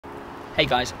Hey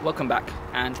guys, welcome back,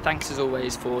 and thanks as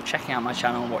always for checking out my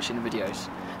channel and watching the videos.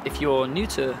 If you're new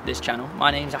to this channel,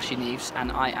 my name's Ashley Neves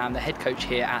and I am the head coach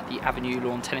here at the Avenue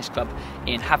Lawn Tennis Club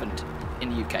in Havant in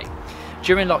the UK.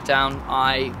 During lockdown,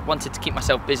 I wanted to keep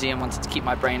myself busy and wanted to keep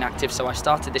my brain active, so I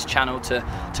started this channel to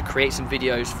create some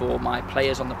videos for my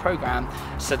players on the programme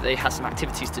so that they had some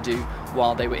activities to do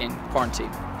while they were in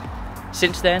quarantine.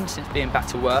 Since then, since being back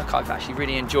to work, I've actually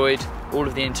really enjoyed all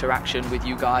of the interaction with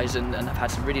you guys and I've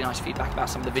had some really nice feedback about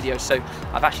some of the videos, so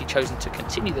I've actually chosen to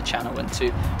continue the channel and to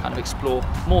kind of explore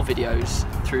more videos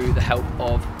through the help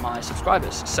of my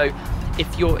subscribers. So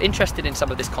if you're interested in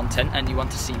some of this content and you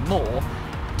want to see more,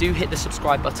 do hit the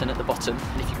subscribe button at the bottom,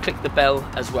 and if you click the bell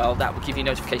as well, that will give you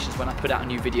notifications when I put out a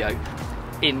new video.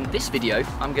 In this video,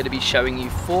 I'm going to be showing you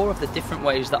 4 of the different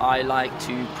ways that I like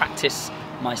to practice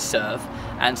my serve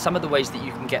and some of the ways that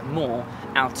you can get more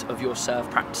out of your serve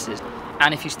practices.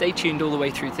 And if you stay tuned all the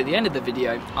way through to the end of the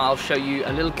video, I'll show you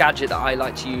a little gadget that I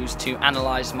like to use to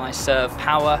analyze my serve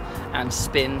power and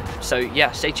spin. So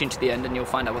yeah, stay tuned to the end and you'll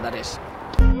find out what that is.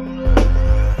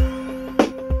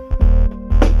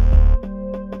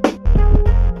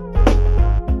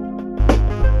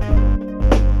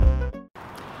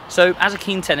 So as a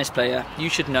keen tennis player, you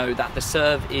should know that the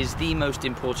serve is the most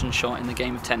important shot in the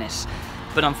game of tennis.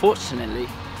 But unfortunately,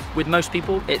 with most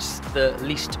people, it's the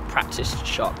least practiced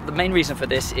shot. The main reason for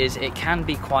this is it can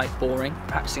be quite boring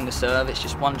practicing the serve. It's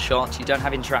just one shot, you don't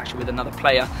have interaction with another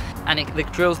player, and the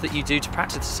drills that you do to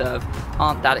practice the serve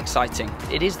aren't that exciting.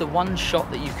 It is the one shot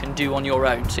that you can do on your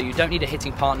own, so you don't need a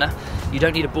hitting partner, you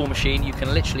don't need a ball machine, you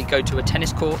can literally go to a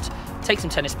tennis court, take some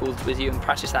tennis balls with you and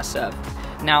practice that serve.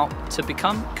 Now, to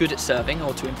become good at serving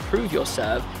or to improve your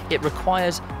serve, it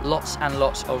requires lots and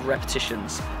lots of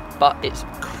repetitions. But it's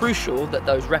crucial that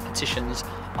those repetitions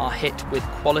are hit with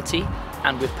quality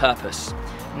and with purpose.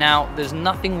 Now, there's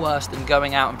nothing worse than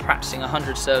going out and practicing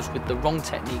 100 serves with the wrong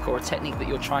technique or a technique that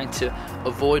you're trying to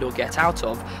avoid or get out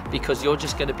of, because you're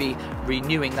just going to be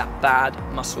renewing that bad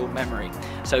muscle memory.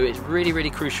 So it's really,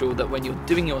 really crucial that when you're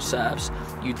doing your serves,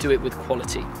 you do it with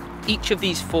quality. Each of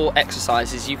these 4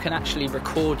 exercises, you can actually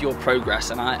record your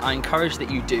progress, and I encourage that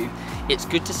you do. It's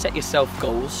good to set yourself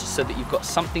goals so that you've got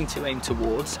something to aim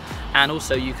towards, and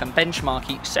also you can benchmark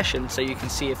each session so you can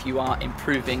see if you are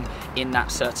improving in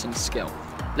that certain skill.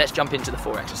 Let's jump into the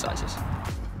 4 exercises.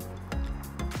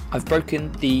 I've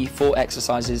broken the 4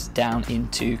 exercises down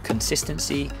into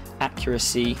consistency,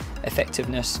 accuracy,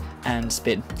 effectiveness, and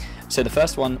spin. So the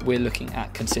first one, we're looking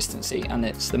at consistency, and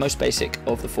it's the most basic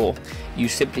of the 4. You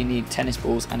simply need tennis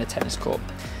balls and a tennis court.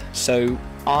 So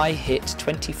I hit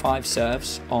 25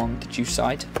 serves on the deuce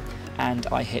side, and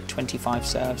I hit 25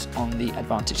 serves on the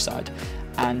advantage side.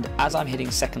 And as I'm hitting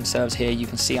second serves here, you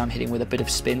can see I'm hitting with a bit of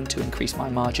spin to increase my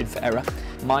margin for error.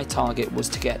 My target was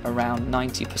to get around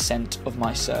 90% of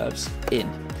my serves in.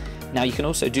 Now, you can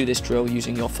also do this drill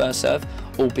using your first serve,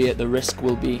 albeit the risk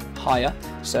will be higher,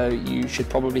 so you should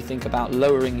probably think about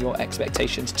lowering your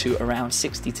expectations to around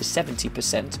 60 to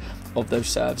 70% of those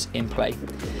serves in play.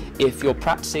 If you're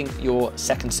practicing your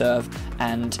second serve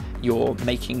and you're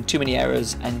making too many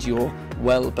errors and you're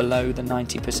well below the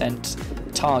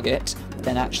 90% target,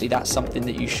 then actually that's something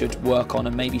that you should work on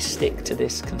and maybe stick to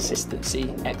this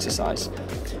consistency exercise.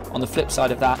 On the flip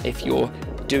side of that, if you're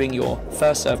doing your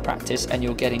first serve practice and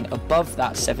you're getting above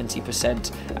that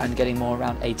 70% and getting more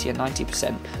around 80 and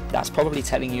 90%, that's probably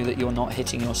telling you that you're not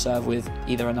hitting your serve with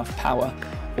either enough power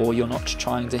or you're not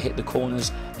trying to hit the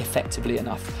corners effectively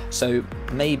enough. So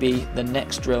maybe the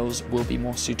next drills will be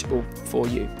more suitable for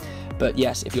you. But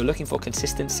yes, if you're looking for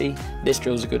consistency, this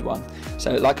drill is a good one.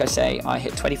 So like I say, I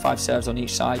hit 25 serves on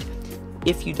each side.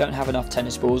 If you don't have enough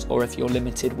tennis balls, or if you're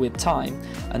limited with time,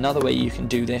 another way you can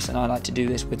do this, and I like to do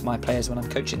this with my players when I'm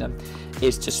coaching them,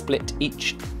 is to split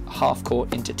each half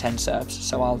court into 10 serves.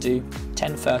 So I'll do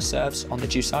 10 first serves on the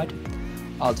deuce side,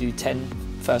 I'll do 10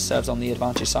 first serves on the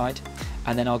advantage side,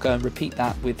 and then I'll go and repeat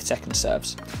that with second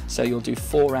serves. So you'll do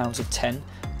 4 rounds of 10,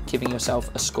 giving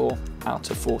yourself a score out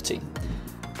of 40.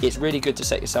 It's really good to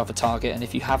set yourself a target, and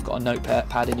if you have got a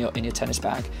notepad in your tennis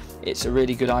bag, it's a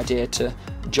really good idea to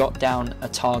jot down a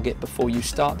target before you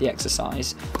start the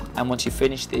exercise, and once you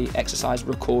finish the exercise,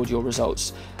 record your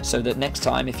results, so that next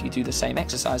time if you do the same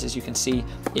exercises, you can see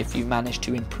if you managed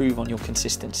to improve on your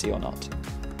consistency or not.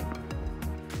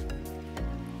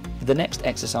 The next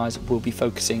exercise will be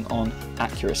focusing on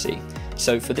accuracy.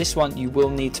 So for this one, you will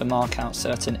need to mark out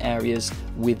certain areas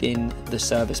within the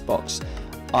service box.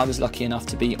 I was lucky enough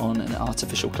to be on an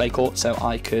artificial clay court, so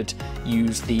I could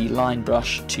use the line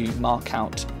brush to mark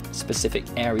out specific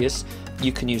areas.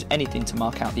 You can use anything to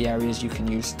mark out the areas. You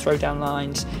can use throwdown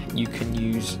lines, you can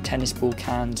use tennis ball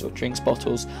cans or drinks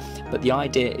bottles, but the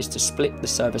idea is to split the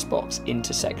service box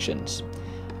into sections.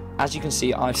 As you can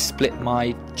see, I've split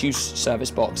my juice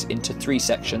service box into 3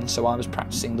 sections, so I was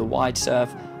practicing the wide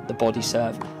serve, the body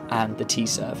serve and the tee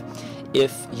serve.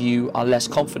 If you are less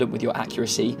confident with your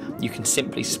accuracy, you can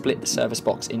simply split the service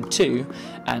box in 2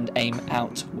 and aim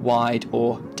out wide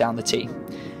or down the tee.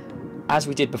 As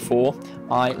we did before,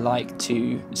 I like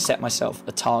to set myself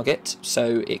a target,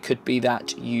 so it could be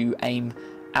that you aim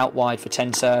out wide for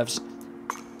 10 serves,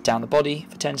 down the body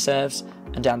for 10 serves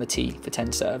and down the tee for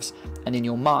 10 serves, and in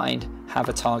your mind have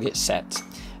a target set.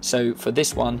 So for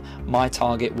this one, my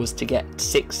target was to get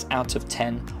 6 out of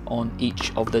 10 on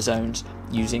each of the zones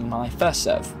using my first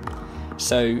serve.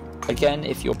 So again,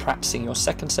 if you're practicing your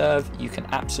second serve, you can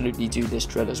absolutely do this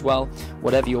drill as well.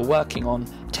 Whatever you're working on,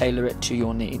 tailor it to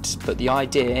your needs. But the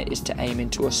idea is to aim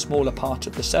into a smaller part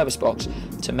of the service box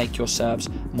to make your serves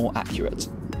more accurate.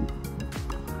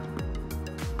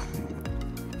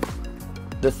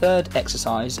 The third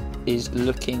exercise is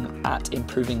looking at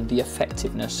improving the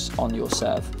effectiveness on your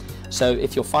serve. So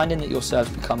if you're finding that your serves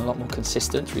become a lot more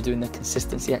consistent through doing the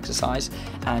consistency exercise,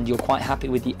 and you're quite happy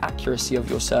with the accuracy of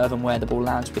your serve and where the ball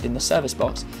lands within the service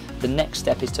box, the next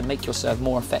step is to make your serve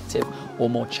more effective or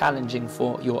more challenging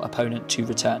for your opponent to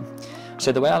return.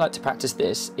 So the way I like to practice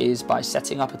this is by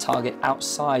setting up a target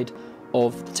outside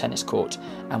of the tennis court,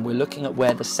 and we're looking at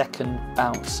where the second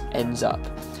bounce ends up.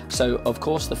 So of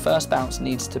course the first bounce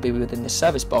needs to be within the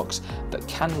service box, but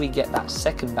can we get that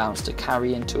second bounce to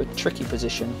carry into a tricky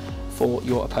position for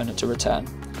your opponent to return?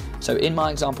 So in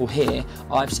my example here,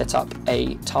 I've set up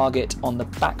a target on the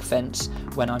back fence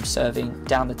when I'm serving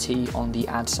down the tee on the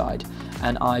ad side,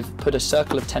 and I've put a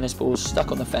circle of tennis balls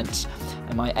stuck on the fence,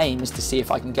 and my aim is to see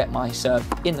if I can get my serve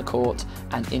in the court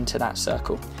and into that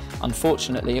circle.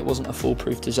 Unfortunately, it wasn't a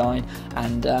foolproof design,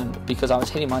 and because I was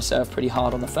hitting my serve pretty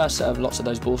hard on the first serve, lots of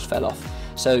those balls fell off.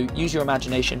 So use your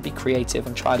imagination, be creative,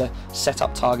 and try to set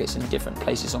up targets in different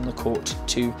places on the court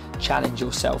to challenge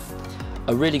yourself.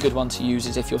 A really good one to use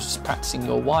is if you're practicing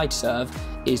your wide serve,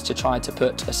 is to try to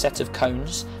put a set of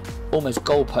cones, almost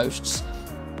goalposts,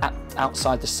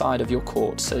 outside the side of your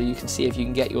court, so you can see if you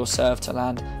can get your serve to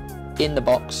land in the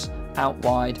box, out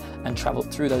wide, and travel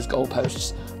through those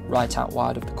goalposts right out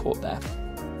wide of the court there.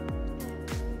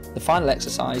 The final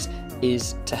exercise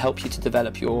is to help you to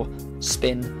develop your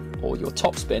spin or your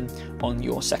top spin on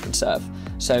your second serve.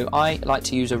 So I like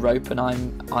to use a rope, and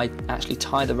I actually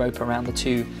tie the rope around the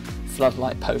 2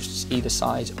 floodlight posts either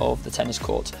side of the tennis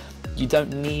court. You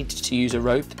don't need to use a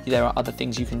rope, there are other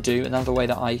things you can do. Another way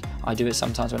that I do it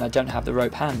sometimes when I don't have the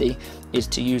rope handy is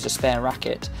to use a spare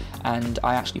racket, and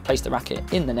I actually place the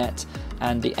racket in the net,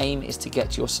 and the aim is to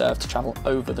get your serve to travel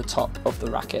over the top of the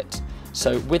racket.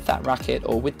 So with that racket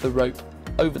or with the rope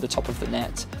over the top of the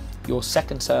net, your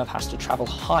second serve has to travel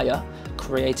higher,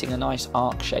 creating a nice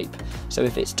arc shape. So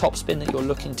if it's topspin that you're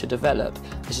looking to develop,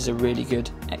 this is a really good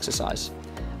exercise.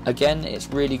 Again, it's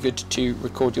really good to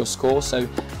record your score, so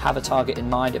have a target in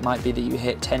mind. It might be that you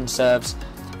hit 10 serves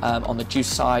on the juice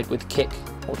side with kick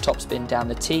or topspin down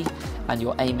the tee, and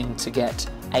you're aiming to get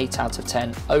 8 out of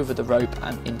 10 over the rope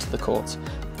and into the court.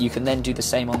 You can then do the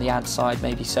same on the ad side,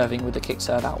 maybe serving with the kick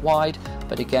serve out wide,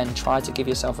 but again, try to give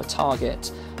yourself a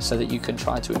target so that you can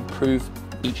try to improve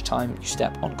each time you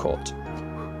step on court.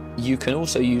 You can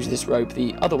also use this rope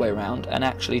the other way around and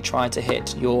actually try to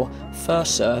hit your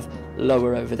first serve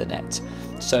lower over the net.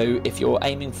 So if you're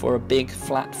aiming for a big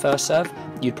flat first serve,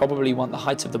 you'd probably want the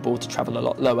height of the ball to travel a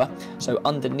lot lower, so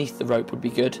underneath the rope would be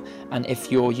good. And if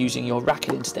you're using your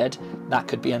racket instead, that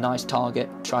could be a nice target.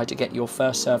 Try to get your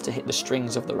first serve to hit the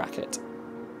strings of the racket.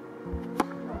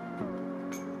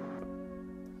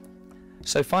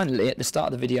 So finally, at the start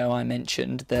of the video, I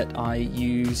mentioned that I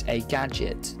use a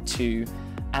gadget to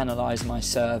analyze my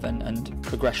serve and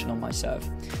progression on my serve,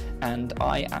 and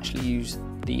I actually use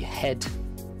the head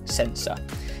sensor.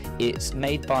 It's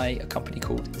made by a company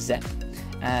called Zepp,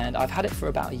 and I've had it for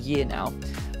about a year now,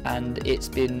 and it's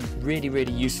been really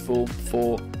useful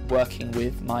for working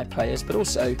with my players, but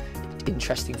also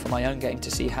interesting for my own game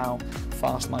to see how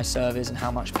fast my serve is and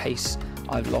how much pace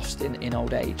I've lost in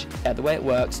old age. The way it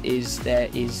works is there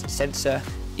is sensor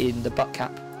in the butt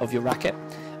cap of your racket.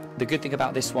 The good thing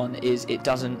about this one is it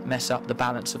doesn't mess up the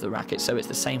balance of the racket, so it's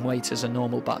the same weight as a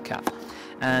normal butt cap.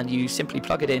 And you simply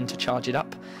plug it in to charge it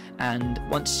up, and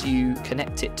once you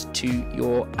connect it to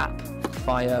your app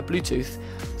via Bluetooth,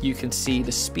 you can see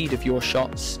the speed of your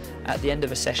shots. At the end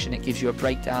of a session, it gives you a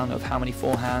breakdown of how many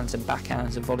forehands and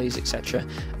backhands and volleys, etc.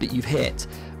 that you've hit,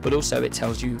 but also it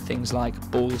tells you things like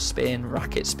ball spin,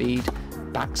 racket speed,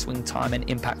 backswing time and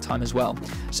impact time as well.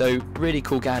 So really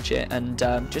cool gadget, and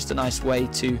just a nice way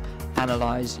to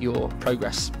analyze your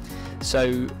progress.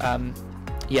 So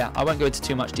yeah, I won't go into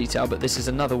too much detail, but this is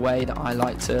another way that I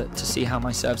like to see how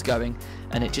my serve's going,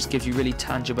 and it just gives you really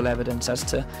tangible evidence as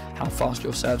to how fast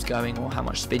your serve's going or how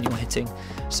much spin you're hitting.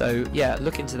 So yeah,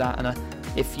 look into that, and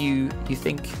if you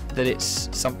think that it's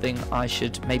something I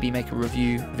should maybe make a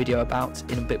review video about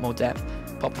in a bit more depth,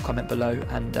 pop a comment below,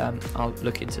 and I'll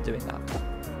look into doing that.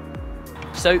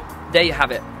 So there you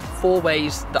have it, 4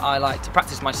 ways that I like to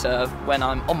practice my serve when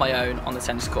I'm on my own on the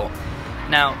tennis court.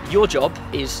 Now your job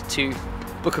is to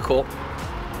book a court,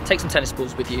 take some tennis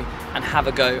balls with you, and have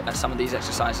a go at some of these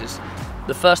exercises.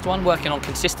 The first one, working on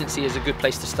consistency, is a good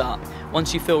place to start.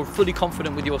 Once you feel fully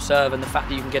confident with your serve and the fact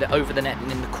that you can get it over the net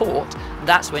and in the court,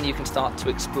 that's when you can start to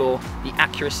explore the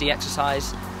accuracy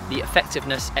exercise, the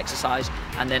effectiveness exercise,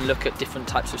 and then look at different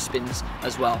types of spins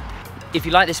as well. If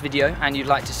you like this video and you'd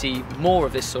like to see more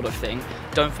of this sort of thing,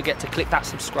 don't forget to click that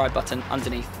subscribe button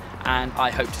underneath, and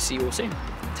I hope to see you all soon.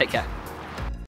 Take care.